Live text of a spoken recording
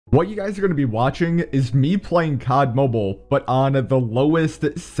What you guys are going to be watching is me playing COD Mobile, but on the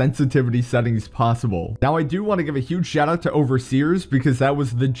lowest sensitivity settings possible. Now, I do want to give a huge shout out to Overseers because that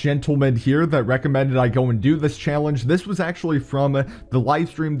was the gentleman here that recommended I go and do this challenge. This was actually from the live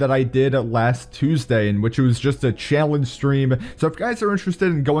stream that I did last Tuesday, in which it was just a challenge stream. So if you guys are interested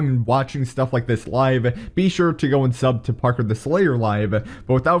in going and watching stuff like this live, be sure to go and sub to Parker the Slayer live. But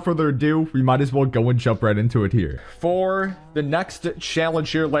without further ado, we might as well go and jump right into it here. For the next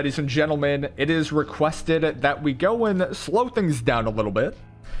challenge here, ladies and gentlemen, it is requested that we go and slow things down a little bit.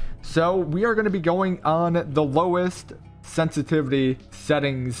 So we are going to be going on the lowest sensitivity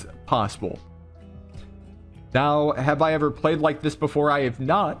settings possible. Now, have I ever played like this before? I have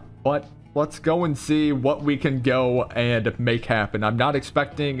not, but let's go and see what we can go and make happen. I'm not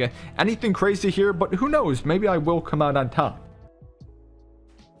expecting anything crazy here, but who knows? Maybe I will come out on top.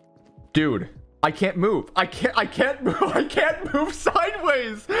 Dude, I can't move. I can't move. I can't move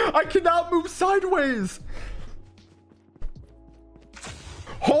sideways. I cannot move sideways.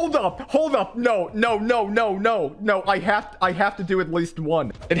 Hold up. No. I have to do at least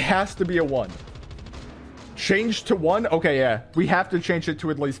one. It has to be a one. Change to one? Okay, yeah. We have to change it to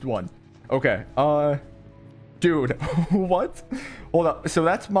at least one. Okay. Dude, what? Hold up. So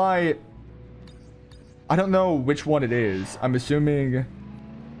that's my, I don't know which one it is. I'm assuming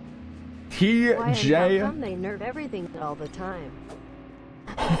TJ. They nerf everything all the time.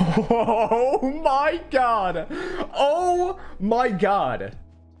 Oh my god. Oh my god.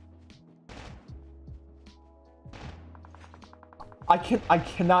 I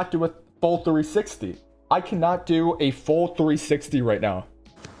cannot do a full 360. I cannot do a full 360 right now.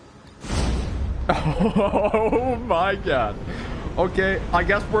 Oh my god. Okay, I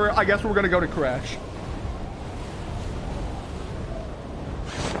guess we're gonna go to crash.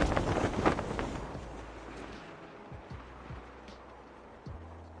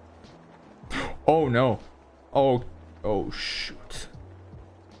 Oh no. Oh shoot.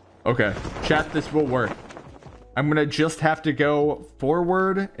 Okay, chat, this will work. I'm gonna just have to go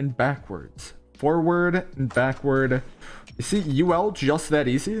forward and backwards. Forward and backward. You see, UL just that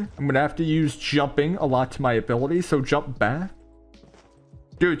easy? I'm gonna have to use jumping a lot to my ability, so jump back.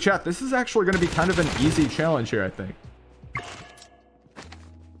 Dude, chat, this is actually gonna be kind of an easy challenge here, I think.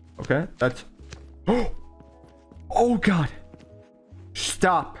 Okay, that's... Oh god.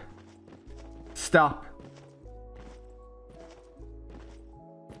 Stop. Stop.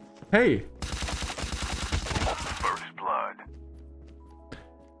 Hey. First blood.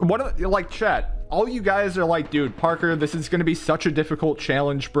 What, like, chat, all you guys are like, dude, Parker, this is gonna be such a difficult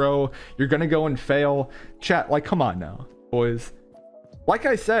challenge, bro. You're gonna go and fail. Chat, like, come on now, boys. Like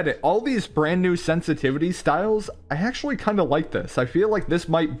I said, all these brand new sensitivity styles, I actually kind of like this. I feel like this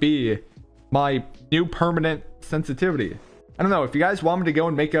might be my new permanent sensitivity. I don't know, if you guys want me to go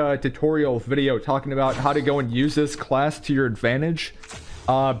and make a tutorial video talking about how to go and use this class to your advantage,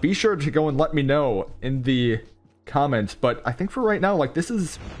 be sure to go and let me know in the comments. But I think for right now, like, this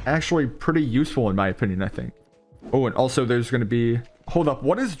is actually pretty useful in my opinion, I think. Oh, and also there's going to be... Hold up,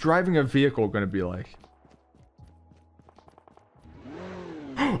 what is driving a vehicle going to be like?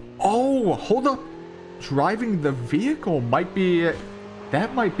 Oh, hold up. Driving the vehicle might be...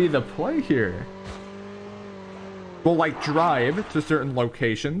 That might be the play here. We'll, like, drive to certain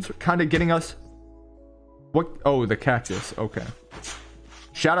locations, kind of getting us... What? Oh, the cactus. Okay.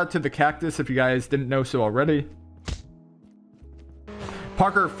 Shout out to the cactus if you guys didn't know so already.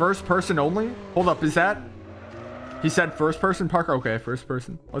 Parker, first person only? Hold up, is that... He said first person, Parker? Okay, first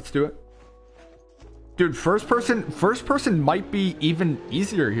person. Let's do it. Dude, first person might be even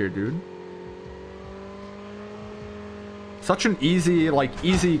easier here, dude. Such an easy, like,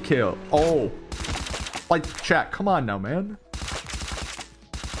 easy kill. Oh. Like, chat, come on now, man.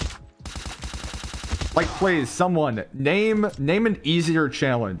 Like, please, someone, name an easier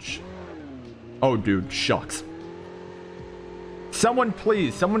challenge. Oh, dude, shucks. Someone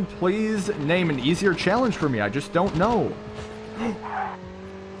please name an easier challenge for me. I just don't know.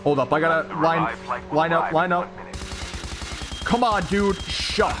 Hold up, I gotta line up. Come on, dude,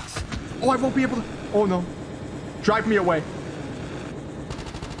 shucks. Oh, I won't be able to, oh no. Drive me away.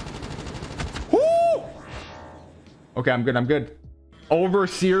 Okay, I'm good.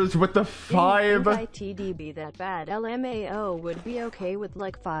 Overseers with the 5. If TD be that bad, LMAO would be okay with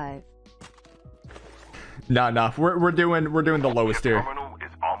like 5. Nah. We're doing the lowest here. Terminal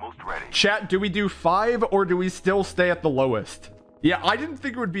is almost ready. Chat, do we do 5 or do we still stay at the lowest? Yeah, I didn't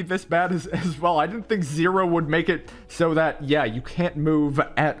think it would be this bad as well. I didn't think 0 would make it so that, yeah, you can't move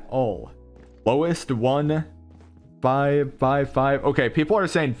at all. Lowest 1, 5, 5, 5. Okay, people are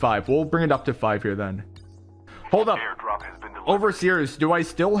saying 5. We'll bring it up to 5 here then. Hold up. Airdrop has been Overseers, do I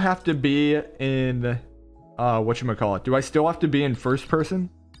still have to be in whatchamacallit? Do I still have to be in first person?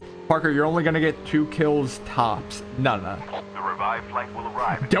 Parker, you're only gonna get 2 kills tops. No. The revived flight will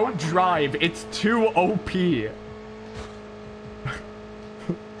arrive. Don't drive. It's too OP.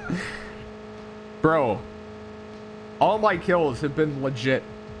 Bro, all my kills have been legit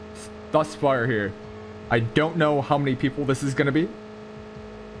thus far here. I don't know how many people this is gonna be.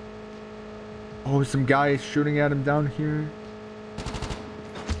 Oh, some guy shooting at him down here.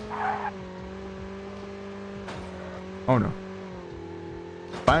 Oh no.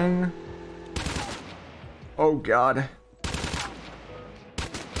 Bang. Oh god.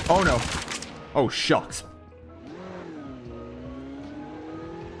 Oh no. Oh shucks.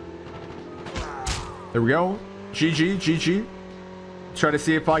 There we go. GG. Try to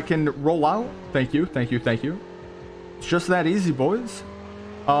see if I can roll out. Thank you. It's just that easy, boys.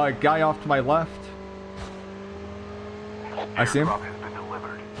 Guy off to my left. I see him.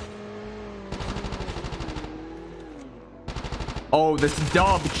 Oh, this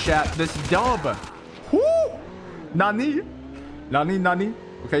dub, chat. This dub. Woo! Nani?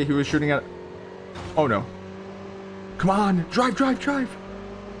 Okay, he was shooting at... Oh, no. Come on. Drive.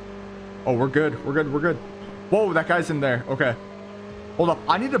 Oh, we're good. Whoa, that guy's in there. Okay. Hold up.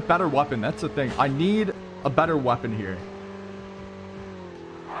 I need a better weapon. That's the thing. I need a better weapon here.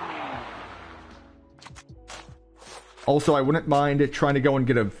 Also, I wouldn't mind trying to go and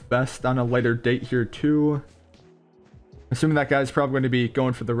get a vest on a later date here, too. Assuming that guy's probably going to be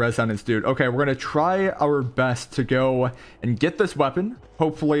going for the res on his dude. Okay, we're going to try our best to go and get this weapon.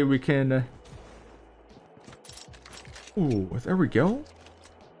 Hopefully, we can... Ooh, there we go.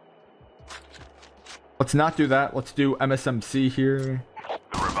 Let's not do that. Let's do MSMC here.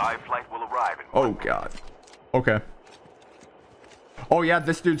 The revived flight will arrive in Oh, God. Okay. Oh, yeah,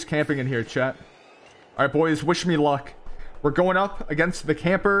 this dude's camping in here, chat. All right, boys, wish me luck. We're going up against the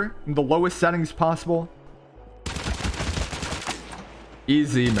camper in the lowest settings possible.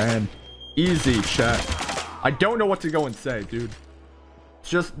 Easy, man. Easy, chat. I don't know what to go and say, dude. It's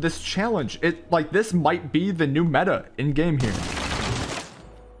just this challenge. This might be the new meta in game here.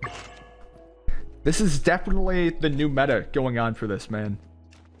 This is definitely the new meta going on for this, man.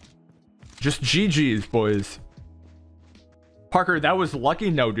 Just GG's, boys. Parker, that was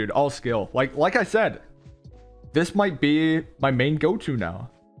lucky? No, dude. All skill. Like I said, this might be my main go-to now.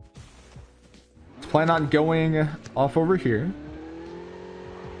 Let's plan on going off over here.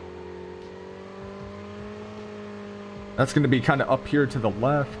 That's going to be kind of up here to the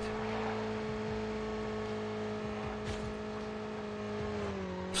left.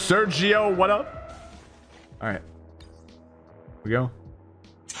 Sergio, what up? All right. Here we go.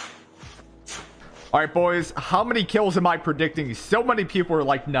 All right, boys. How many kills am I predicting? So many people are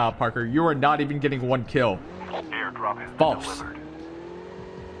like, nah, Parker, you are not even getting 1 kill. Airdrop has been False. delivered.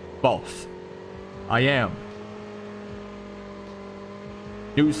 False. I am.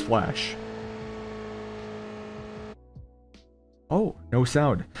 Newsflash. Oh, no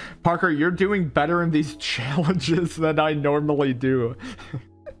sound. Parker, you're doing better in these challenges than I normally do.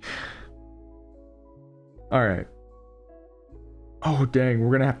 All right. Oh, dang. We're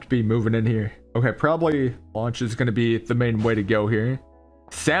going to have to be moving in here. Okay, probably launch is going to be the main way to go here.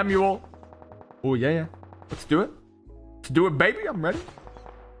 Samuel. Oh, yeah. Let's do it. Let's do it, baby. I'm ready.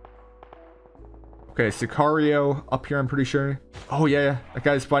 Okay, Sicario up here, I'm pretty sure. Oh, yeah. That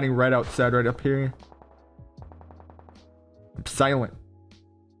guy's fighting right outside, right up here. I'm silent.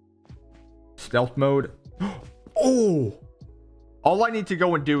 Stealth mode. Oh! All I need to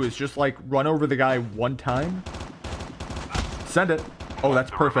go and do is just, run over the guy 1 time. Send it. Oh,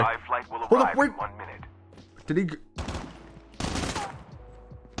 that's perfect. Hold up, wait. 1 minute. Did he...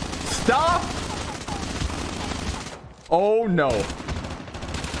 Stop! Oh, no.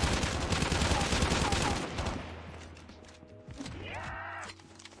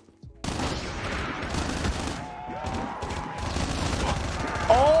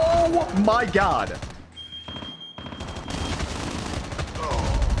 Oh, my God.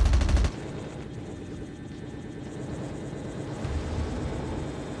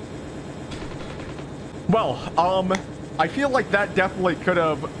 Well, I feel like that definitely could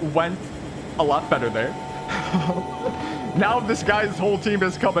have went a lot better there. Now this guy's whole team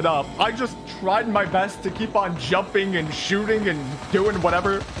is coming up. I just tried my best to keep on jumping and shooting and doing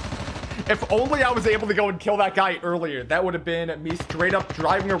whatever. If only I was able to go and kill that guy earlier, that would have been me straight up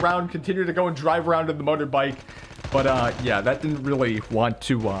driving around, continue to go and drive around in the motorbike. But yeah, that didn't really want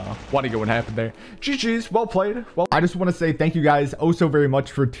to go and happen there. GG's, well played. Well, I just want to say thank you guys oh so very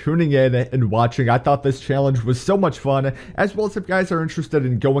much for tuning in and watching. I thought this challenge was so much fun, as well as if you guys are interested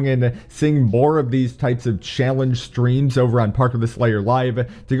in going in seeing more of these types of challenge streams over on Park of the Slayer Live,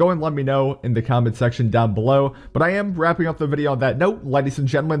 to go and let me know in the comment section down below. But I am wrapping up the video on that note. Ladies and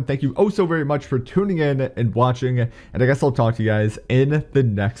gentlemen, thank you oh so very much for tuning in and watching, and I guess I'll talk to you guys in the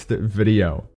next video.